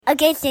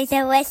Okay, so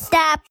let's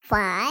stop.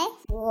 5,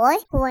 4,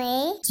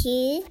 3,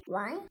 2,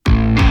 1.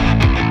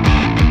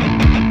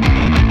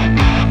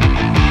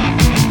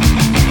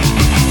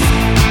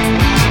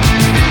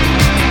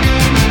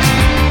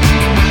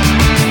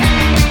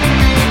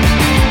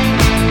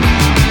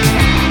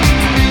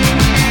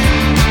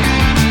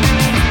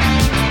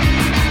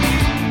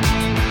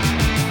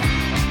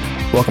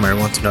 Welcome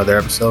everyone to another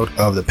episode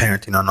of the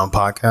Parenting Unknown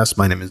podcast.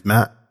 My name is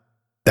Matt.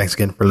 Thanks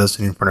again for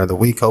listening for another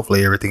week.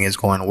 Hopefully everything is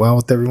going well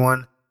with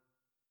everyone.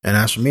 And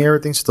as for me,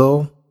 everything's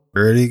still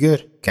pretty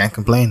good. Can't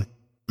complain.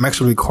 I'm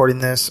actually recording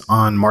this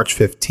on March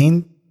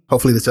 15th.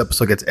 Hopefully this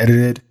episode gets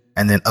edited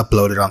and then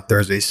uploaded on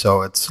Thursday.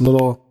 So it's a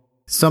little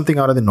something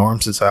out of the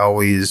norm since I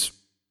always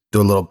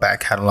do a little back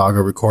catalog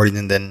of recording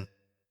and then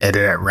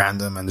edit at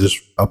random and just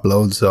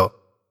upload. So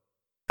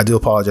I do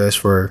apologize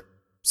for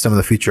some of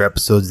the future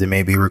episodes that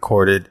may be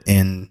recorded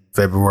in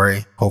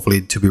February,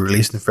 hopefully to be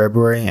released in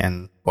February.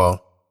 And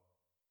well,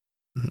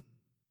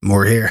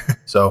 we're here.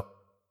 So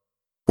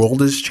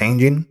world is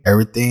changing.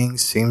 Everything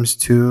seems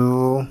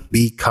to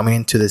be coming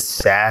into this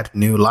sad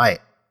new light.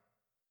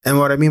 And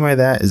what I mean by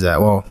that is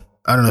that, well,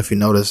 I don't know if you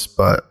noticed,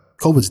 but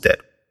COVID's dead.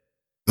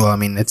 Well, I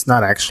mean, it's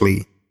not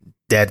actually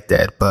dead,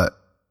 but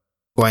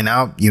going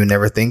out, you would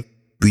never think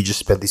we just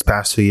spent these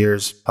past 2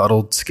 years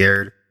huddled,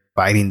 scared,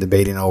 fighting,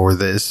 debating over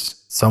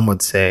this, some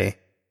would say,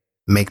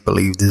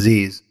 make-believe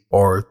disease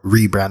or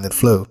rebranded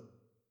flu.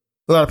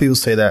 A lot of people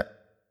say that.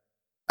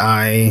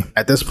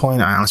 At this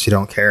point, I honestly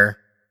don't care.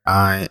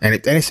 And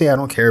I say I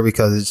don't care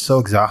because it's so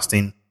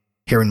exhausting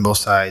hearing both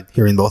sides,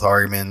 hearing both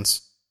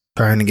arguments,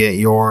 trying to get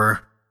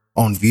your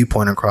own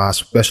viewpoint across,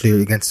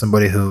 especially against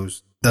somebody who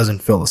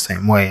doesn't feel the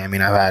same way. I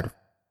mean, I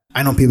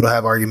know people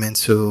have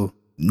arguments who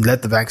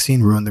let the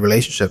vaccine ruin the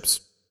relationships,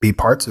 be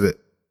parts of it.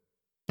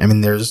 I mean,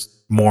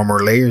 there's more and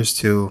more layers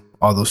to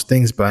all those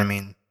things, but I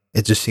mean,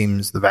 it just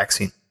seems the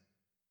vaccine.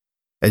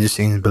 It just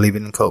seems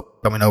believing in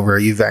cope. Coming over, are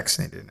you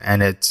vaccinated?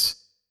 And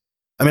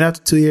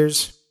after 2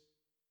 years,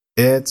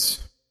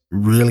 it's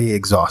really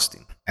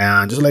exhausting.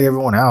 And just like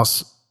everyone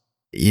else,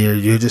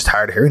 you're just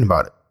tired of hearing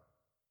about it.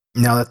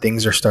 Now that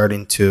things are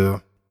starting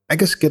to, I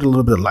guess, get a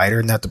little bit lighter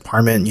in that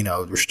department,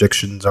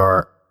 restrictions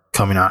are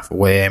coming off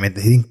away. I mean,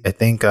 I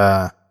think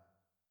the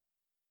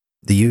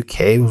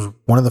UK was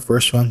one of the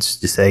first ones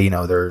to say, they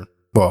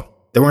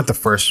weren't the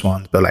first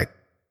ones, but like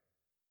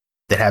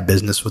that have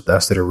business with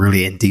us, that are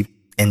really in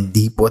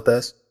deep with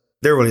us.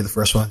 They're really the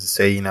first ones to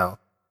say, they're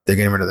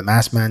getting rid of the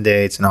mask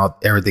mandates and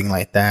everything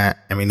like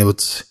that. I mean, it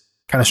was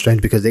kind of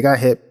strange because they got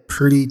hit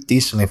pretty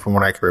decently from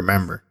what I can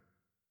remember.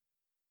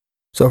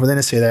 So for them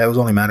to say that, it was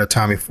only a matter of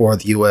time before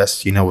the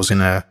US, was going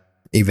to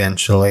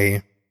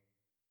eventually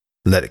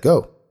let it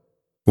go.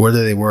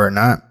 Whether they were or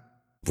not,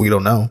 we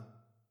don't know.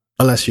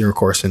 Unless you're, of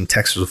course, in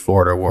Texas or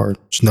Florida, where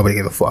just nobody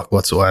gave a fuck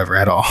whatsoever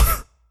at all.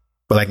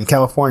 But like in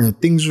California,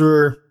 things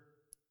were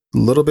a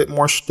little bit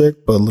more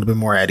strict, but a little bit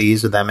more at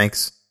ease, if that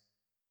makes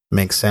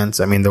sense.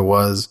 I mean, there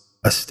was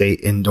a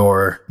state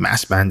indoor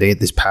mask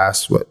mandate this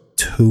past,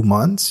 2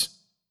 months?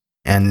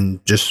 And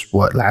just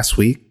last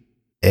week,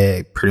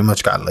 it pretty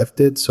much got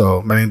lifted.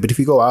 So, I mean, but if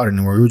you go out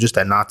anywhere, we were just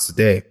at Knott's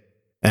today.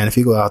 And if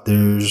you go out,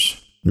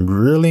 there's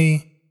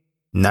really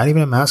not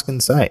even a mask in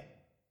sight.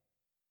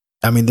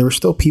 I mean, there were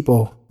still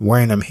people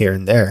wearing them here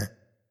and there,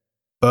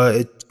 but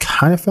it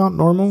kind of felt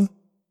normal.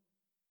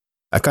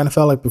 I kind of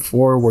felt like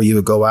before where you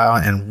would go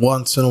out and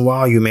once in a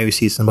while you maybe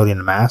see somebody in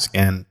a mask.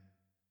 And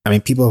I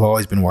mean, people have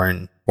always been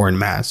wearing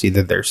masks.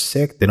 Either they're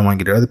sick, they don't want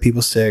to get other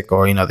people sick,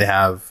 or, they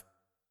have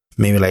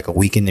maybe like a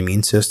weakened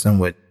immune system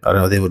with, I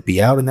don't know, they would be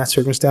out in that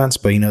circumstance.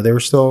 But, there were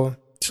still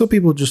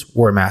people just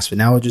wore masks. But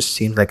now it just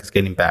seems like it's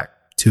getting back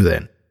to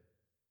then.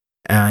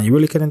 And you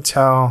really couldn't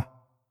tell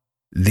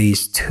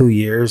these 2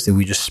 years that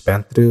we just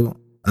spent through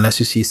unless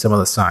you see some of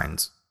the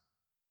signs.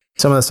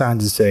 Some of the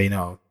signs that say,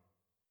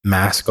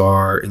 masks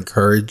are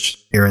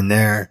encouraged here and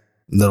there.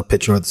 A little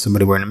picture of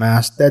somebody wearing a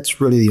mask. That's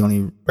really the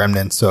only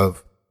remnants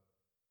of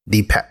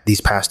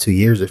these past 2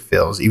 years, it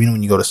feels. Even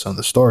when you go to some of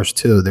the stores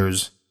too,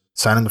 there's a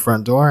sign on the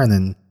front door, and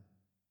then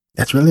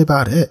that's really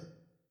about it.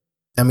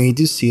 I mean, you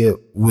do see it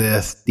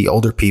with the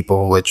older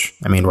people, which,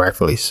 I mean,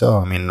 rightfully so.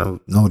 I mean,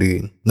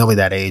 nobody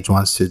that age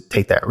wants to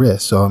take that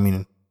risk. So, I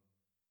mean,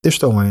 they're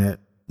still wearing it.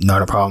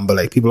 Not a problem. But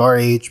like people our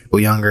age, people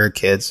younger,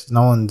 kids,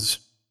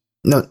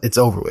 it's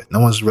over with. No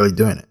one's really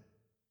doing it.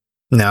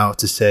 Now,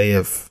 to say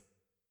if,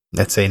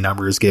 let's say,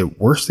 numbers get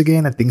worse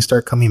again and things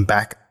start coming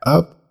back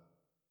up,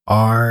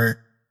 are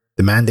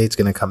the mandates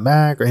going to come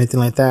back or anything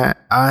like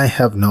that? I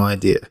have no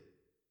idea.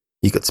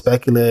 You could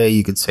speculate,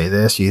 you could say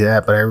this, you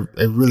that, but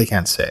I really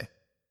can't say.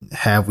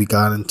 Have we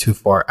gotten too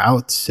far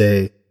out to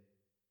say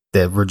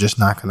that we're just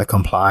not going to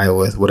comply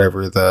with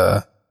whatever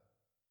the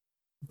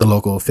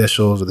local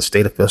officials or the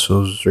state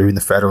officials or even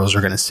the federals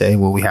are going to say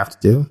what we have to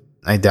do?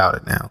 I doubt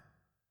it now.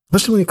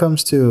 Especially when it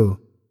comes to,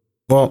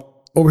 over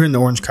here in the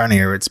Orange County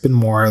area, it's been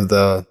more of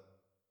a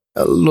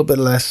little bit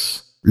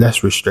less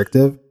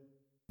restrictive.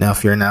 Now,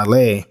 if you're in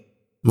LA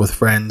with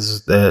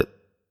friends that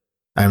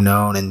I've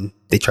known and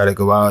they try to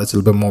go out, it's a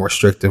little bit more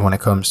restrictive when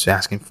it comes to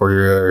asking for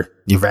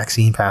your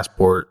vaccine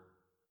passport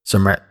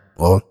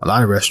a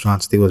lot of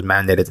restaurants, it was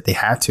mandated that they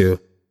had to.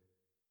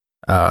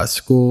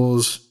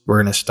 Schools were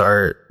going to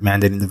start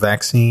mandating the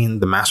vaccine.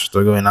 The masks were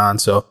still going on.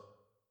 So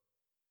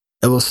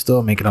it was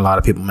still making a lot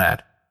of people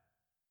mad.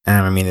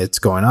 And I mean, it's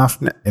going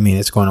off. I mean,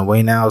 it's going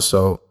away now.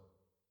 So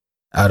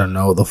I don't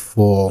know the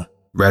full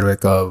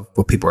rhetoric of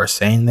what people are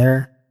saying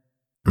there.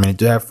 I mean, I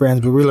do have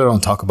friends, but we really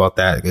don't talk about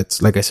that.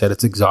 It's like I said,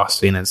 it's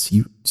exhausting. It's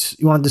you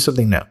want to do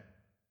something new.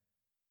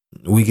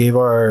 We gave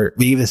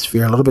this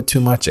fear a little bit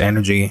too much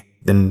energy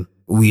than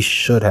we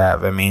should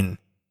have. I mean,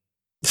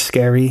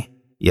 scary,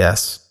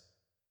 yes.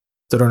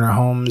 Stood in our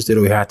homes, did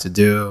what we had to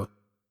do,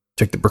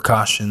 took the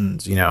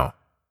precautions.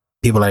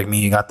 People like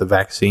me got the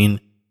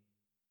vaccine.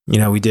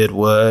 We did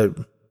what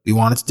we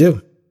wanted to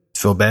do.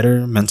 Feel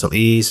better, mental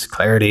ease,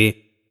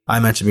 clarity. I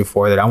mentioned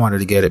before that I wanted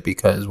to get it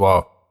because,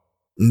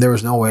 there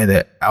was no way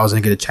that I was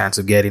going to get a chance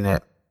of getting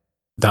it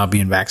without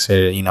being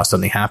vaccinated.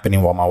 Something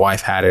happening while my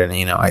wife had it,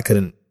 and I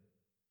couldn't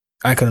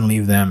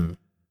leave them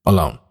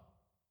alone.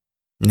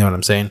 You know what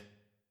I'm saying?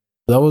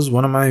 That was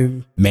one of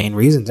my main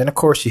reasons. And of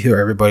course, you hear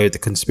everybody with the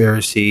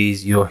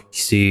conspiracies. You'll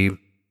see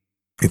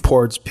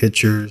reports,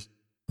 pictures.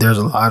 There's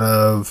a lot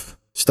of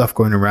stuff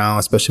going around,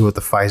 especially with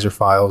the Pfizer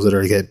files that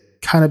are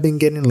kind of been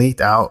getting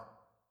leaked out.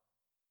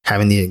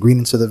 Having the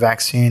ingredients of the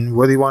vaccine,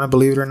 whether you want to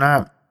believe it or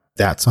not,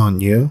 that's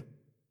on you.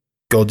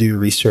 Go do your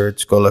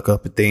research, go look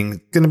up a thing.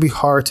 It's going to be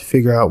hard to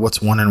figure out what's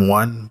 1 and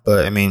 1,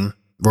 but I mean,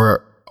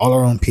 we're all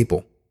our own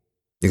people.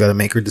 You got to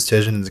make your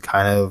decision to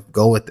kind of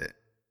go with it.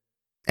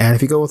 And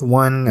if you go with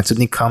one and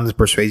something comes and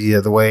persuades you the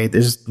other way,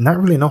 there's not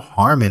really no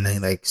harm in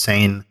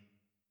saying,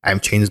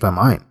 I've changed my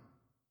mind.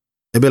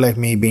 It'd be like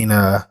me being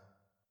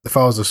if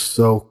I was a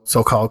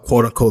so-called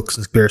quote unquote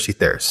conspiracy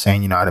theorist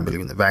saying, I don't believe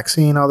in the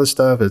vaccine, all this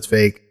stuff, it's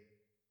fake,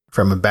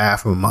 from a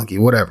bat, from a monkey,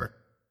 whatever.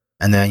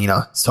 And then,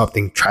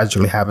 something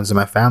tragically happens to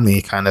my family.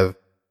 It kind of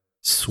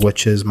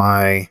switches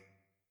my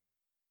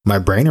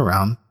brain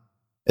around.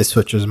 It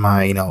switches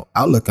my,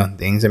 outlook on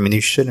things. I mean,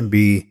 you shouldn't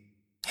be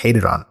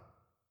hated on.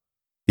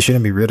 You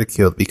shouldn't be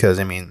ridiculed because,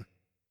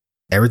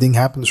 everything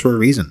happens for a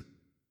reason.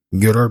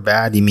 Good or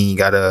bad, you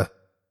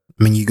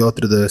go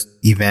through the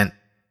event,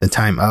 the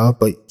time of,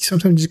 but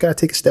sometimes you just got to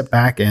take a step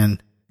back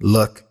and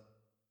look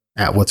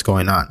at what's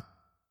going on.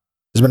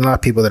 There's been a lot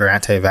of people that are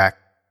anti-vax.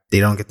 They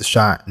don't get the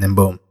shot and then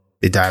boom,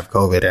 they die of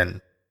COVID.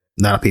 And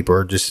a lot of people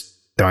are just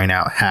throwing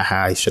out,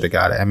 I should have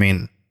got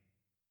it.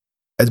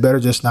 It's better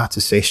just not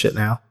to say shit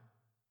now.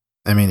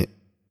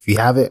 If you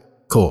have it,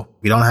 cool.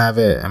 If you don't have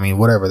it,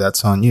 whatever,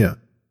 that's on you.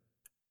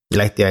 You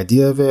like the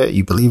idea of it,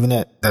 you believe in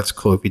it, that's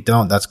cool. If you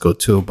don't, that's cool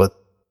too. But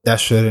that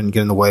shouldn't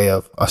get in the way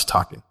of us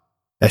talking.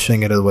 That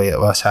shouldn't get in the way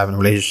of us having a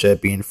relationship,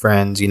 being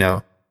friends,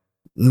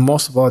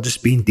 most of all,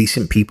 just being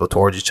decent people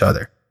towards each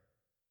other.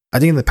 I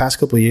think in the past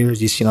couple of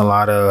years, you've seen a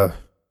lot of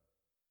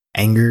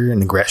anger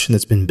and aggression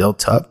that's been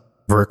built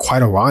up for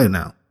quite a while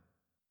now.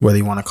 Whether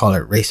you want to call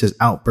it racist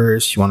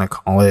outbursts, you want to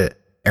call it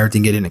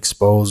everything getting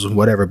exposed,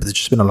 whatever, but there's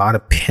just been a lot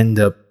of pinned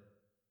up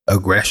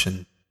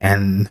aggression.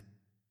 And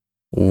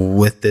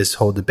with this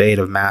whole debate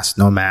of mask,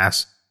 no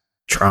mask,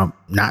 Trump,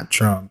 not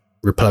Trump,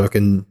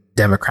 Republican,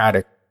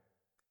 Democratic,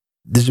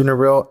 there's been a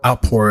real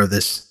outpour of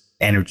this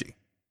energy.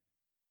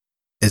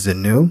 Is it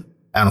new?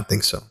 I don't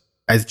think so.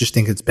 I just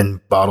think it's been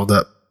bottled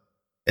up.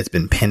 It's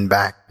been pinned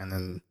back, and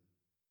then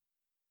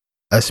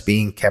us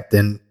being kept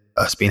in,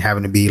 us being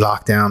having to be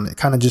locked down, it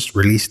kind of just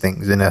released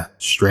things in a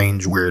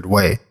strange, weird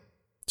way.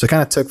 So it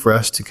kind of took for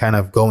us to kind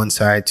of go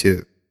inside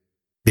to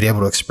be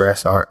able to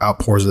express our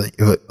outpours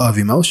of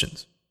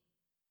emotions.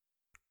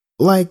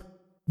 Like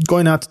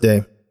going out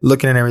today,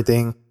 looking at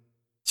everything,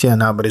 seeing how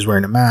nobody's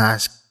wearing a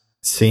mask,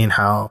 seeing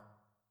how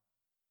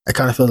I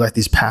kind of feel like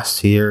these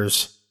past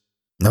years,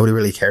 nobody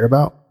really cared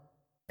about.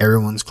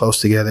 Everyone's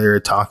close together,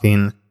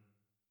 talking.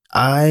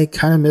 I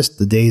kind of missed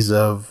the days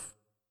of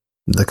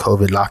the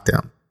COVID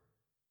lockdown.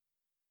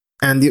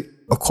 And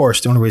of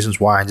course, the only reasons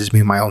why, just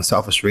me, my own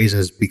selfish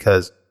reasons, is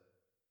because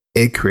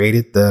it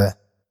created the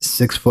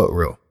 6-foot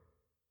rule,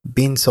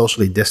 being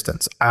socially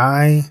distanced.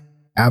 I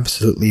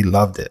absolutely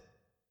loved it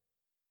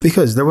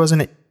because there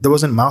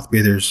wasn't mouth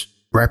breathers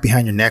right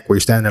behind your neck where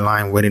you're standing in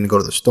line waiting to go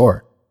to the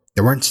store.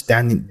 There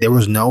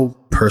was no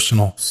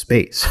personal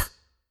space.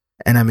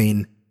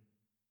 And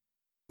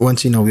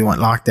once, we went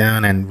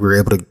lockdown and we were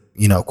able to,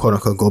 quote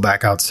unquote, go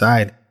back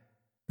outside,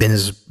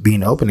 business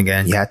being open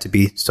again, you had to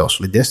be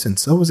socially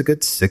distanced. So it was a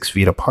good 6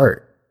 feet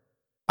apart.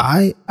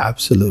 I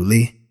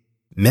absolutely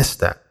missed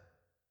that.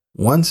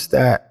 Once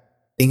that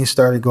things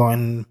started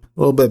going a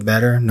little bit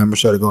better, numbers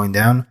started going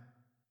down,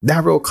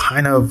 that rule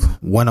kind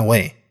of went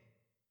away.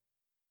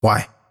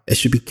 Why? It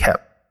should be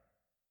kept.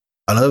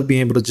 I love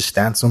being able to just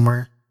stand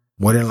somewhere,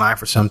 wait in line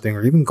for something,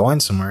 or even going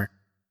somewhere.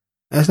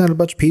 And there's not a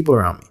bunch of people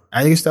around me.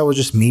 I guess that was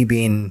just me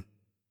being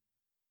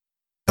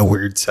a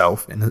weird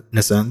self in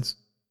a sense.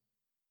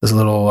 This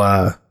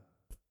little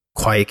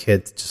quiet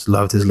kid just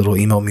loved his little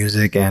emo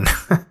music and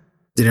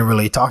didn't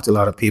really talk to a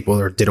lot of people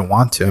or didn't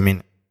want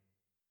to.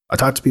 I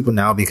talk to people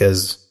now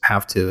because I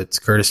have to. It's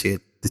courtesy.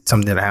 It's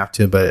something that I have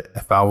to. But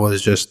if I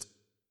was just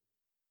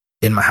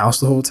in my house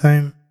the whole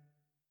time,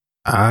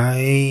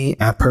 I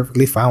am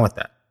perfectly fine with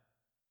that.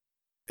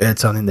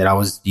 It's something that I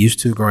was used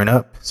to growing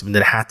up, something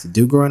that I had to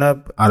do growing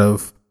up out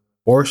of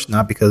force,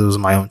 not because it was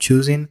my own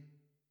choosing.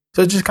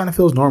 So it just kind of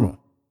feels normal.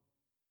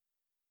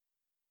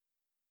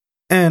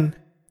 And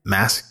the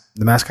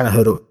mask kind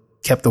of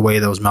kept away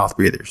those mouth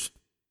breathers,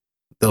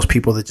 those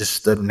people that just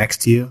stood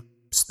next to you,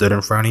 stood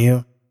in front of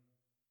you,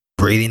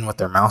 breathing with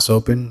their mouths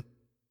open,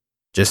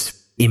 just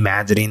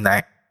imagining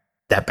that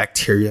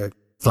bacteria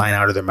flying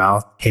out of their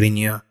mouth, hitting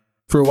you.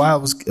 For a while,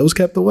 it was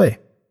kept away.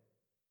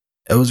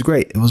 It was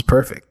great. It was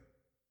perfect.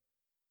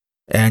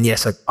 And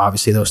yes, like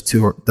obviously those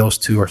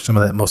two are some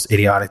of the most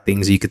idiotic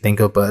things you could think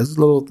of, but it's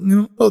little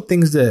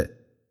things that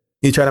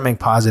you try to make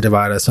positive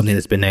out of something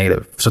that's been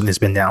negative, something that's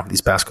been down for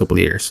these past couple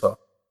of years. So,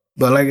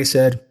 but like I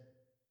said,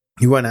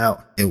 you went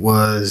out. It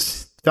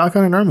felt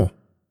kind of normal.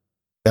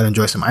 Got to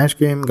enjoy some ice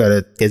cream.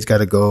 Kids got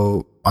to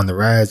go on the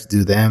rides,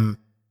 do them.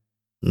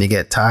 And they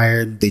get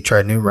tired. They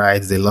tried new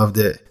rides. They loved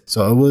it.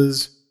 So it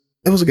was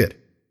good.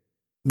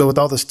 But with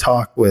all this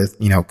talk with,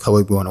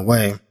 COVID going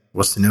away,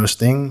 what's the newest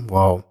thing?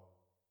 Well,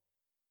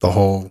 the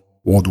whole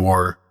World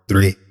War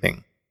III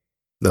thing,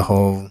 the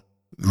whole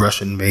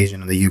Russian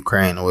invasion of the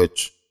Ukraine,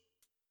 which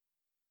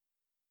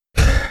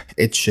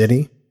it's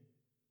shitty.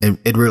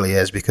 It really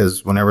is,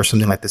 because whenever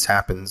something like this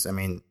happens, I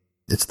mean,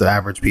 it's the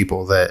average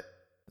people that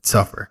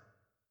suffer.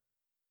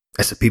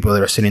 It's the people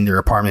that are sitting in their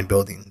apartment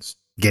buildings,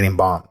 getting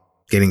bombed,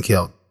 getting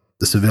killed.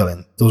 The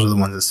civilian, those are the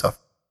ones that suffer.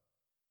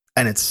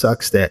 And it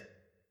sucks that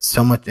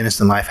so much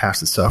innocent life has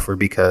to suffer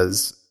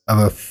because of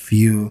a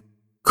few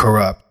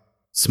corrupt,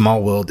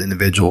 small-willed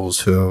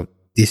individuals who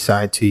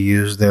decide to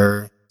use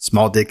their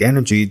small dick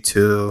energy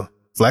to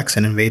flex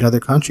and invade other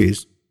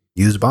countries,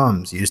 use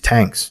bombs, use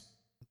tanks,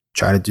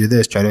 try to do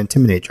this, try to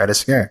intimidate, try to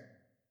scare.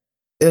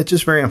 It's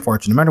just very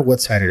unfortunate, no matter what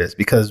side it is,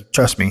 because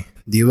trust me,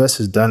 the U.S.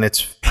 has done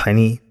its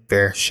plenty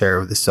fair share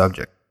of the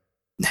subject.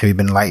 Have you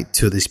been lied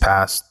to these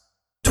past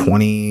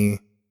 20,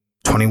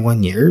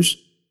 21 years?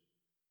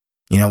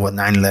 With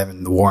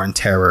 9/11, the war on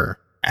terror,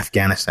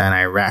 Afghanistan,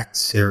 Iraq,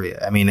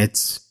 Syria.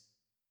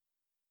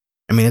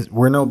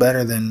 We're no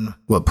better than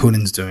what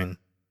Putin's doing,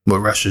 what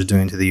Russia's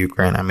doing to the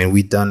Ukraine. I mean,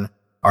 we've done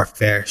our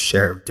fair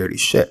share of dirty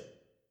shit.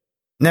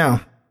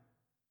 Now,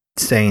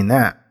 saying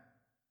that,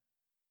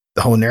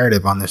 the whole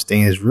narrative on this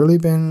thing has really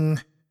been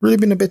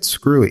a bit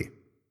screwy.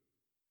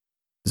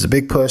 There's a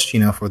big push,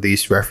 for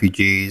these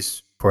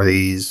refugees, for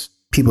these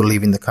people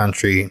leaving the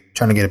country,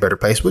 trying to get a better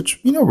place, which,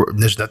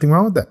 there's nothing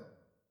wrong with that.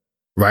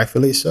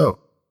 Rightfully so.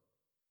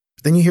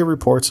 But then you hear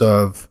reports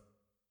of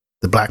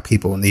the black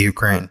people in the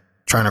Ukraine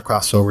trying to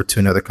cross over to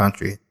another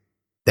country,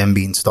 them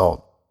being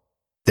stalled.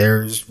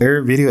 There's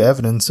very video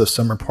evidence of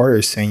some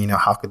reporters saying,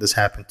 how could this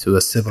happen to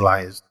a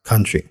civilized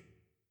country?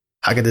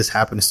 How could this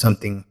happen to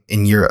something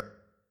in Europe?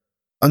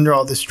 Under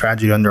all this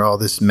tragedy, under all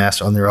this mess,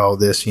 under all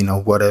this,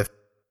 what if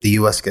the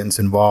U.S. gets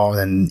involved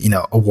and,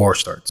 a war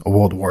starts, a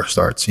world war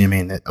starts?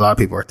 A lot of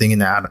people are thinking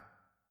that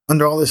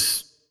under all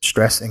this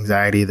stress,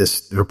 anxiety,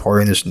 this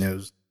reporting, this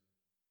news,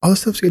 all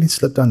this stuff's getting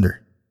slipped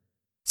under.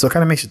 So it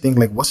kind of makes you think,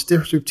 what's the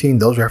difference between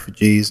those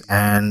refugees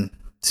and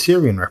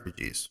Syrian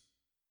refugees?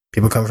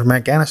 People coming from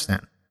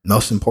Afghanistan.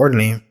 Most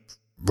importantly,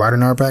 right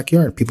in our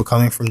backyard, people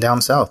coming from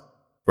down south,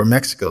 from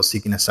Mexico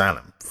seeking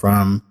asylum,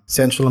 from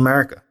Central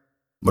America.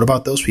 What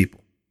about those people?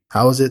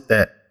 How is it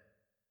that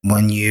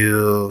when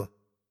you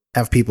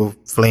have people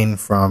fleeing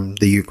from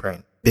the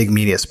Ukraine, big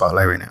media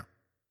spotlight right now,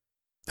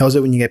 how is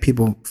it when you get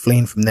people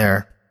fleeing from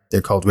there,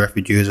 they're called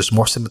refugees, it's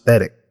more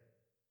sympathetic?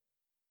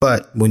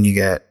 But when you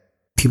get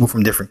people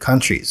from different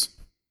countries,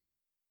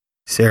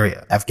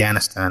 Syria,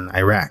 Afghanistan,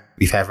 Iraq,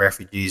 we've had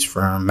refugees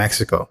from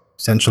Mexico,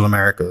 Central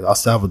America, El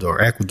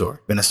Salvador,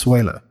 Ecuador,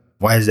 Venezuela.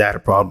 Why is that a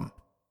problem?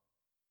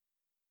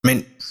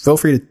 Feel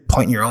free to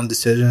point your own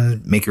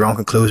decisions, make your own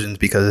conclusions,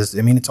 because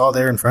it's all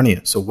there in front of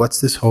you. So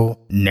what's this whole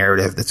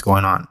narrative that's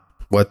going on?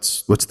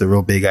 What's the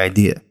real big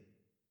idea?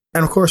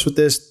 And of course, with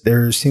this,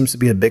 there seems to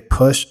be a big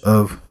push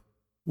of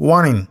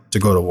wanting to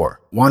go to war,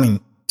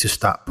 wanting to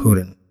stop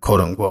Putin, quote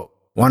unquote,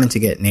 wanting to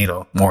get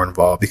NATO more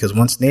involved, because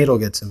once NATO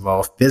gets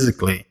involved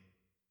physically,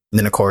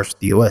 then of course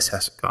the US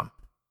has to come.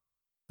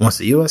 Once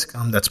the US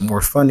comes, that's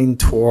more funding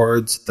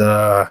towards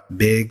the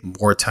big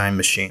wartime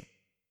machine.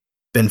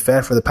 Been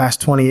fed for the past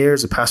 20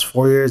 years, the past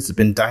 4 years, it's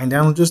been dying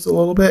down just a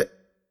little bit,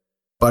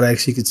 but I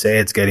actually could say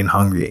it's getting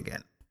hungry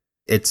again.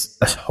 It's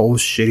a whole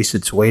shitty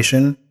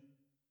situation.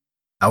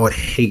 I would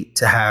hate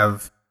to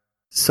have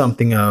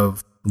something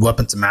of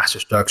weapons of mass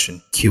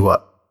destruction queue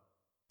up.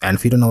 And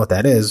if you don't know what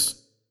that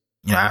is,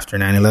 after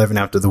 9/11,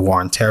 after the war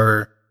on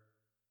terror,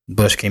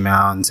 Bush came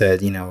out and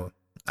said,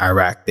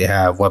 Iraq, they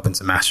have weapons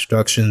of mass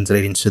destruction,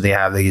 leading to they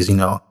have these,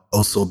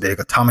 also big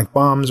atomic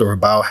bombs or a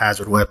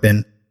biohazard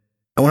weapon.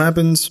 And what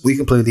happens? We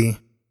completely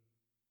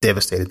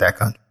devastated that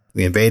country.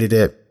 We invaded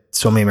it.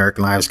 So many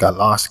American lives got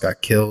lost,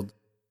 got killed.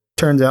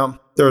 Turns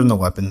out there was no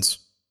weapons.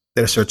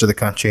 Did a search of the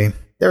country.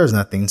 There was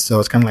nothing. So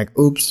it's kind of like,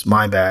 oops,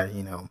 my bad.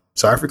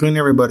 Sorry for killing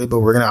everybody, but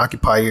we're going to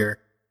occupy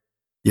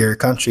your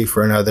country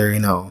for another,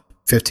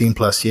 15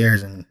 plus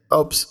years. And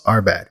oops,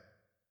 our bad.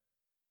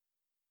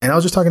 And I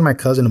was just talking to my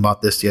cousin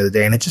about this the other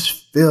day, and it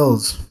just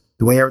feels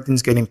the way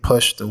everything's getting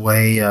pushed, the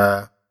way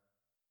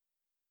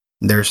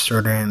there's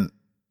certain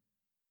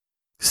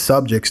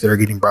subjects that are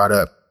getting brought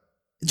up.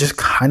 It just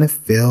kind of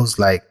feels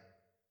like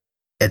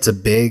it's a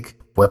big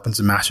weapons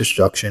of mass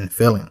destruction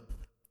feeling.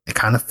 It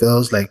kind of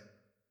feels like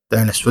they're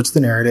going to switch the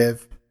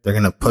narrative. They're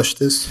going to push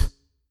this.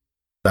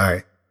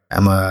 Sorry,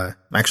 I'm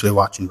actually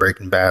watching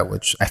Breaking Bad,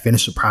 which I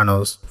finished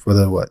Sopranos for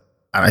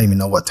I don't even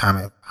know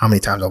how many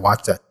times I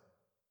watched that.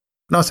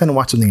 But I was trying to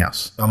watch something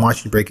else. I'm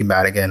watching Breaking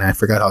Bad again. And I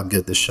forgot how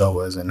good this show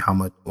was and how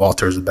much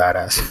Walter's a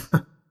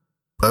badass.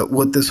 But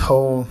with this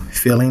whole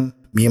feeling,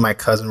 me and my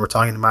cousin were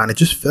talking about, it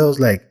just feels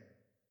like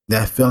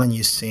that feeling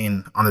you've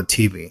seen on the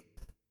TV.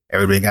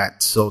 Everybody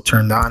got so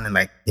turned on and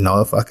like,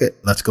 fuck it,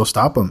 let's go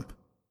stop them.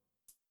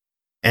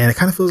 And it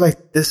kind of feels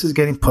like this is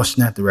getting pushed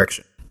in that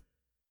direction.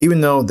 Even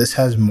though this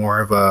has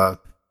more of a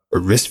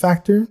risk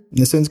factor in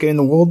the sense getting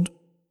the world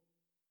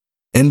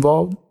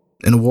involved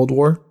in a world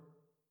war.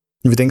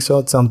 If you think so,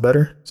 it sounds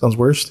better, sounds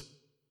worse.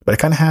 But it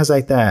kind of has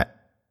like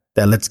that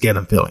let's get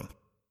them feeling.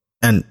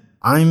 And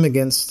I'm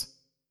against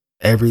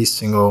every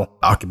single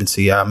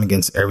occupancy. I'm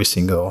against every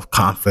single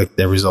conflict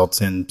that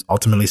results in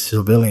ultimately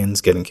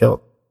civilians getting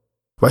killed.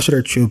 Why should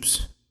our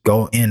troops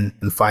go in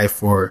and fight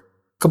for a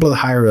couple of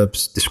the higher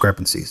ups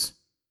discrepancies?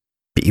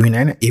 Even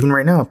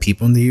right now,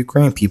 people in the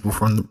Ukraine, people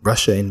from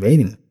Russia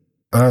invading,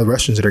 the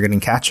Russians that are getting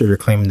captured are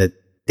claiming that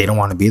they don't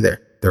want to be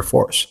there. They're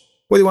forced.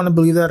 Whether you want to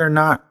believe that or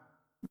not,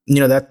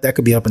 that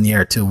could be up in the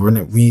air too.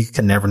 We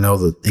can never know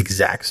the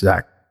exact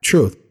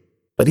truth.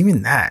 But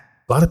even that,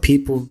 a lot of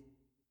people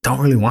don't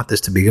really want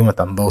this to begin with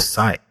on both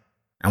sides.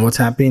 And what's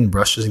happening?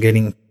 Russia's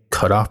getting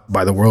cut off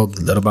by the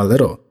world little by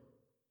little.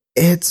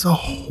 It's a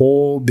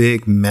whole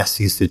big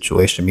messy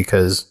situation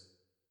because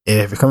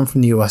if you're coming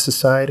from the U.S.'s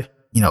side,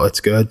 it's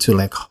good to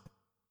like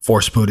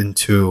force Putin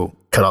to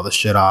cut all the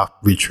shit off,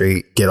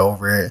 retreat, get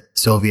over it.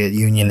 Soviet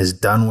Union is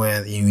done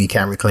with. You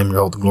can't reclaim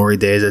your old glory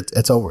days.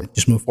 It's over.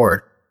 Just move forward.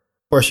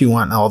 Of course, you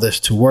want all this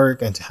to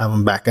work and to have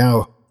them back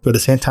out. But at the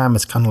same time,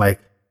 it's kind of like,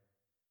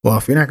 well,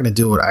 if you're not going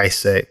to do what I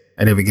say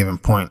at every given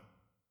point,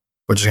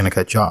 we're just going to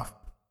cut you off.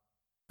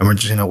 And we're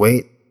just going to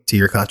wait till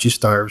your country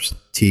starves,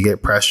 till you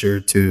get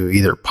pressured to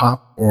either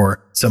pop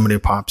or somebody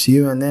pops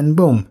you, and then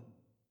boom,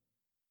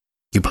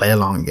 you play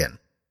along again.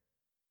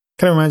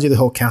 Kind of reminds you of the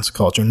whole cancel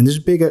culture. And there's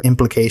big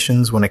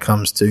implications when it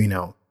comes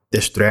to,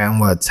 this threat and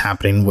what's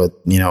happening with,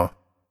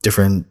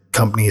 different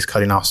companies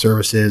cutting off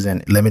services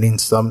and limiting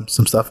some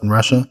stuff in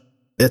Russia.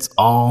 It's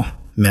all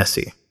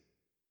messy.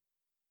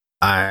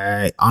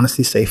 I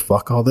honestly say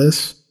fuck all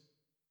this.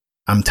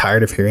 I'm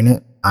tired of hearing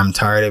it. I'm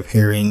tired of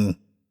hearing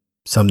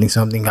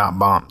something got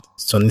bombed.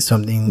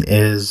 Something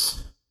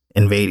is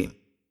invading.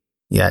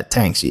 Yeah,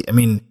 tanks. I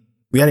mean,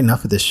 we had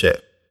enough of this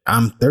shit.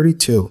 I'm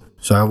 32,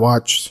 so I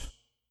watched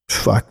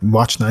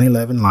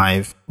 9/11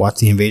 live, watched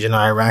the invasion of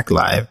Iraq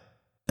live,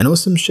 and it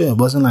was some shit. It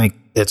wasn't like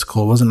it's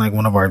cool. It wasn't like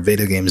one of our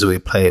video games that we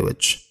play,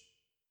 which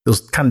it was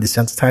kind of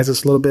desensitized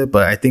us a little bit,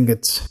 but I think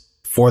it's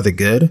for the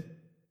good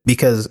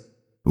because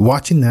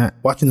watching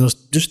those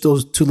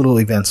two little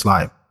events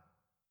live,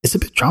 it's a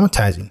bit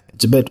traumatizing.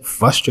 It's a bit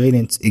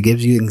frustrating. It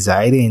gives you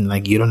anxiety and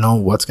like you don't know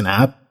what's gonna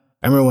happen.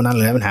 I remember when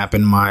 9/11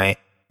 happened, my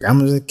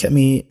grandma kept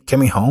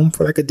me home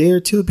for like a day or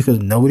two because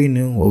nobody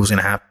knew what was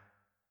gonna happen.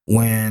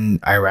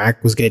 When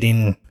Iraq was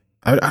getting,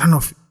 I don't know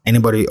if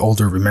anybody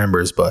older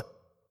remembers, but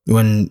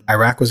when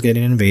Iraq was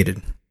getting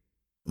invaded,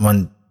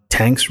 when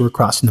tanks were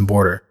crossing the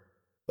border,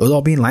 it was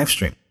all being live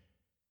streamed.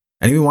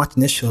 And even watching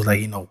this show,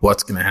 like,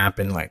 what's going to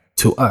happen like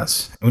to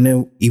us.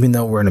 Even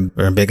though we're in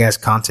a big ass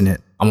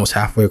continent, almost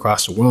halfway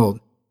across the world,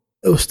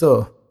 it was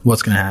still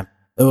what's going to happen.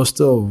 It was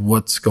still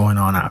what's going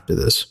on after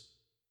this.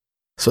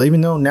 So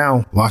even though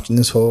now watching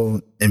this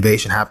whole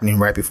invasion happening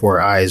right before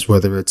our eyes,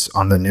 whether it's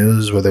on the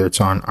news, whether it's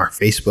on our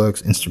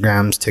Facebooks,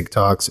 Instagrams,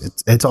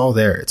 TikToks, it's all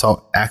there. It's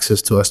all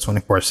access to us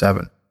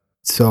 24/7.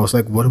 So it's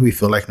like, what do we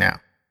feel like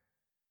now?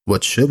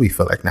 What should we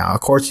feel like now?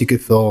 Of course, you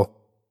could feel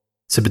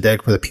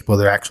sympathetic for the people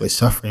that are actually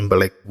suffering, but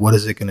like, what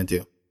is it going to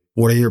do?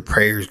 What are your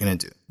prayers going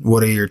to do?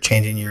 What are your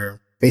changing your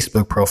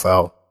Facebook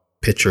profile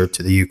picture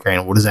to the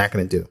Ukraine? What is that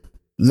going to do?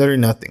 Literally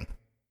nothing.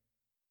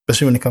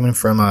 Especially when it's coming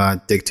from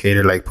a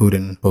dictator like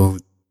Putin who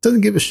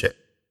doesn't give a shit.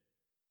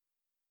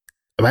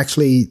 I've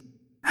actually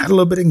had a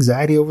little bit of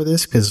anxiety over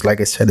this because, like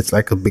I said, it's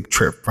like a big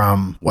trip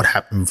from what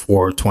happened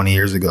before 20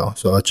 years ago.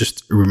 So it's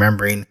just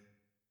remembering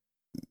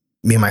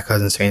me and my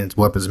cousin saying it's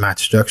weapons of mass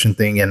destruction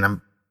thing, and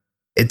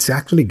it's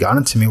actually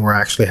gotten to me where I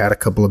actually had a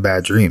couple of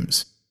bad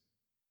dreams.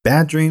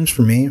 Bad dreams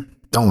for me,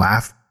 don't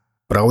laugh,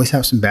 but I always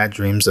have some bad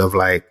dreams of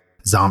like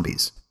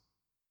zombies.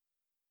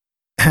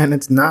 And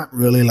it's not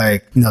really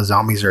like,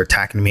 zombies are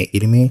attacking me,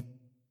 eating me.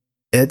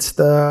 It's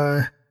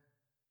the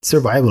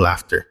survival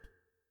after.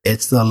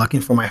 It's the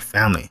looking for my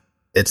family.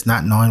 It's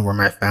not knowing where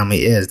my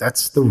family is.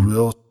 That's the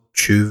real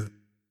true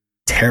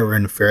terror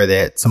and fear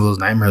that some of those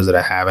nightmares that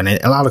I have. And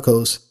a lot of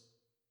those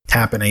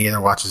happen. I either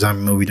watch a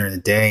zombie movie during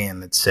the day and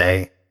let's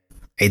say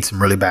ate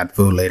some really bad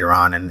food later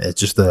on. And it's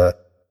just a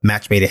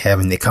match made in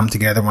heaven. They come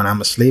together when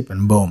I'm asleep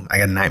and boom, I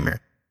got a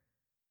nightmare.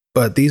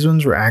 But these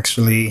ones were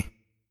actually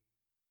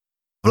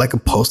like a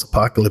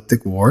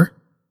post-apocalyptic war,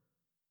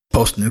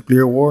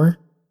 post-nuclear war.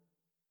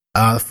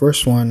 The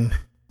first one,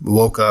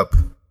 woke up,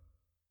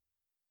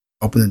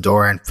 opened the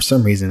door, and for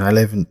some reason, I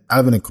live in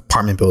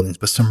apartment buildings,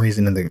 but for some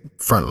reason in the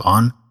front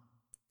lawn,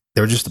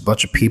 there were just a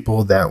bunch of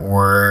people that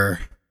were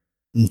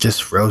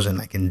just frozen,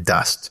 like in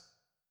dust.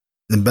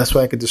 The best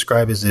way I could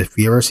describe is if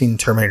you ever seen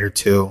Terminator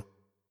 2,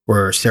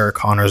 where Sarah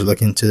Connor's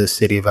looking into the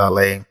city of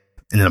LA, and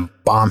then a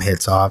bomb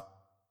hits off,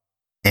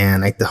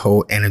 and like the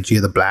whole energy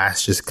of the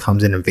blast just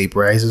comes in and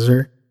vaporizes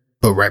her.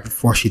 But right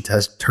before she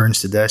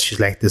turns to dust, she's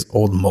like this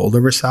old mold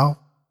of herself.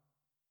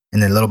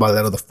 And then little by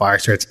little, the fire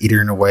starts eating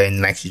her away,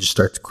 and like she just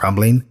starts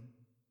crumbling.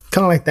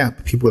 Kind of like that,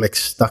 but people were like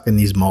stuck in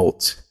these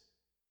molds.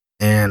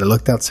 And I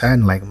looked outside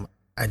and like,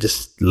 I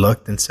just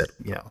looked and said,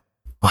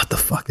 what the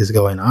fuck is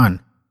going on?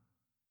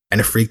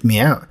 And it freaked me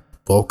out.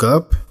 Woke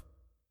up.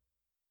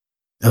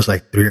 It was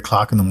like 3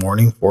 o'clock in the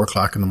morning, 4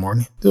 o'clock in the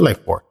morning. It was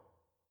like 4.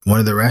 Went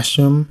to the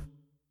restroom,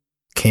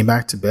 came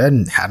back to bed,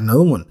 and had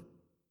another one.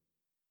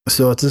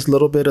 So it's just a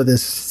little bit of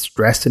this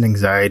stress and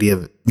anxiety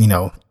of,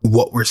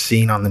 what we're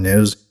seeing on the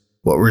news,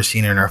 what we're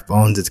seeing in our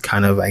phones. It's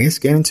kind of, I guess,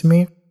 getting to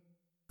me.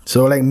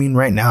 So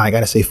right now, I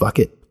got to say, fuck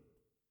it.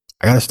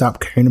 I got to stop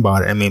caring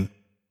about it.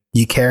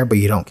 You care, but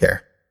you don't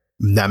care.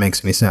 That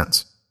makes any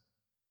sense.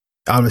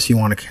 Obviously, you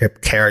want to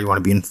care. You want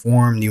to be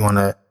informed. You want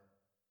to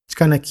just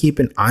kind of keep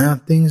an eye on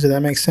things, if that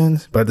makes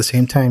sense. But at the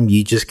same time,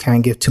 you just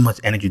can't give too much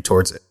energy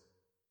towards it,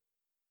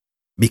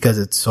 because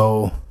it's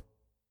so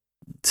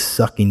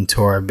sucking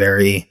to our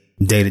very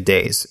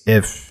day-to-days,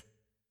 if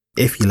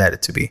you let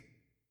it to be.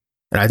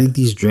 And I think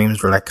these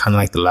dreams were like kind of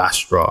like the last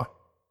straw.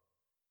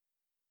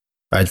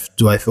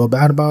 Do I feel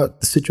bad about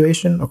the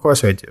situation? Of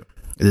course I do.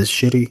 Is it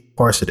shitty? Of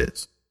course it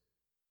is.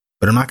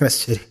 But I'm not going to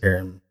sit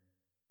here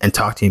and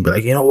talk to you and be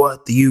like, you know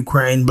what? The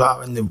Ukraine,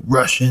 blah, and the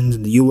Russians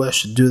and the US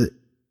should do that.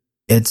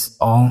 It's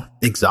all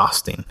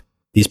exhausting.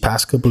 These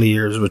past couple of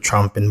years with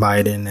Trump and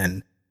Biden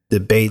and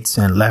debates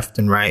and left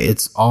and right,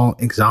 it's all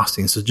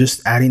exhausting. So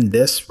just adding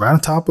this right on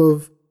top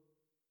of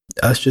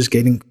us just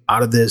getting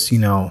out of this,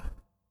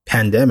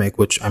 pandemic,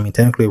 which,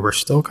 technically we're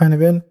still kind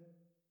of in.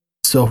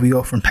 So if we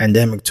go from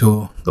pandemic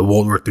to the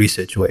World War III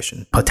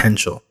situation,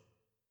 potential,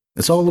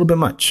 it's all a little bit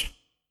much.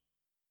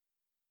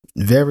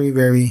 Very,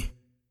 very,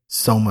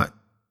 so much.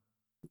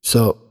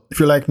 So if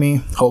you're like me,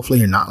 hopefully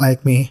you're not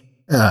like me,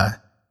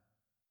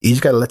 you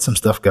just got to let some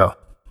stuff go.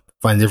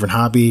 Find a different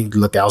hobby,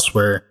 look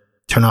elsewhere,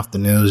 turn off the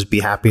news, be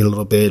happy a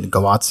little bit,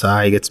 go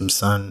outside, get some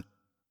sun,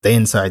 stay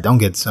inside, don't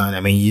get sun.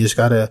 You just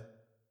got to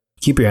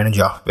keep your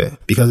energy off of it,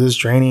 because it's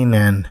draining.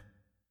 And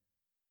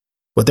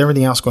with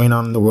everything else going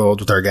on in the world,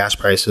 with our gas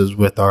prices,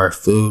 with our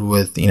food,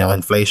 with,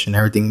 inflation,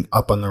 everything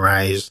up on the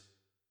rise,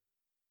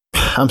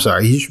 I'm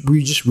sorry,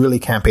 we just really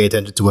can't pay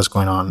attention to what's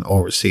going on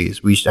overseas.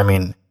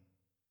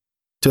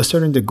 To a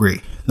certain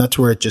degree, not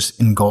to where it just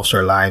engulfs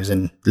our lives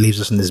and leaves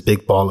us in this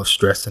big ball of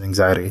stress and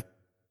anxiety.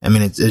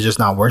 It's just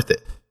not worth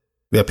it.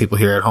 We have people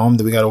here at home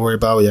that we got to worry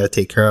about. We got to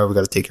take care of. We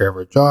got to take care of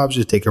our jobs.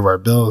 Just take care of our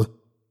bills.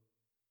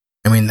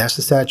 That's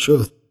the sad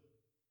truth.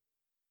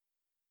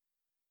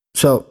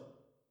 So,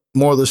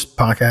 more of this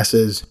podcast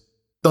is,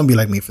 don't be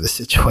like me for the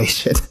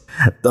situation.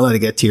 Don't let it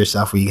get to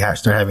yourself where you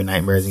start having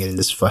nightmares and getting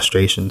this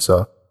frustration.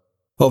 So,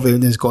 hopefully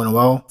everything's going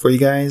well for you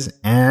guys.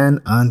 And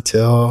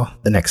until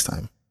the next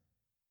time.